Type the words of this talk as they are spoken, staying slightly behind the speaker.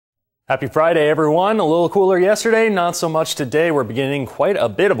Happy Friday, everyone. A little cooler yesterday, not so much today. We're beginning quite a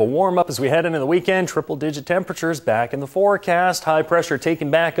bit of a warm up as we head into the weekend. Triple-digit temperatures back in the forecast. High pressure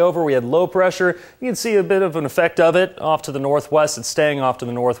taking back over. We had low pressure. You can see a bit of an effect of it off to the northwest. It's staying off to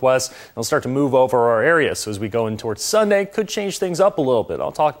the northwest. It'll start to move over our area. So as we go in towards Sunday, could change things up a little bit.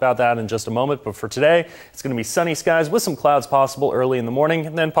 I'll talk about that in just a moment. But for today, it's going to be sunny skies with some clouds possible early in the morning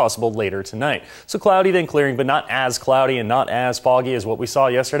and then possible later tonight. So cloudy, then clearing, but not as cloudy and not as foggy as what we saw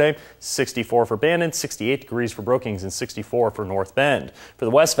yesterday. 64 for Bandon, 68 degrees for Brookings, and 64 for North Bend. For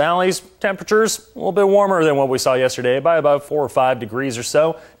the West Valleys, temperatures a little bit warmer than what we saw yesterday by about 4 or 5 degrees or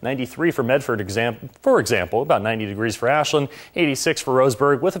so. 93 for Medford, for example, about 90 degrees for Ashland, 86 for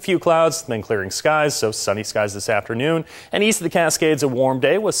Roseburg with a few clouds, then clearing skies, so sunny skies this afternoon. And east of the Cascades, a warm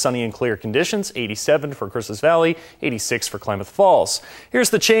day with sunny and clear conditions, 87 for Christmas Valley, 86 for Klamath Falls.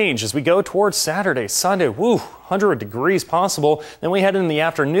 Here's the change as we go towards Saturday, Sunday, 100 degrees possible. Then we head in the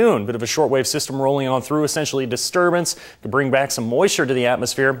afternoon. Bit of a shortwave system rolling on through, essentially disturbance. Could bring back some moisture to the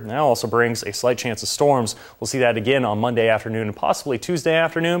atmosphere. Now also brings a slight chance of storms. We'll see that again on Monday afternoon and possibly Tuesday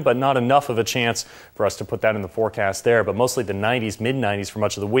afternoon, but not enough of a chance for us to put that in the forecast there. But mostly the 90s, mid-90s for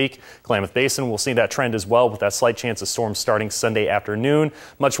much of the week. Klamath Basin, we'll see that trend as well with that slight chance of storms starting Sunday afternoon.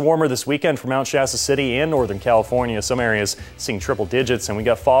 Much warmer this weekend for Mount Shasta City and Northern California. Some areas seeing triple digits, and we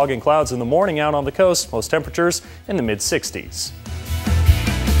got fog and clouds in the morning out on the coast. Most temperatures in the mid-60s.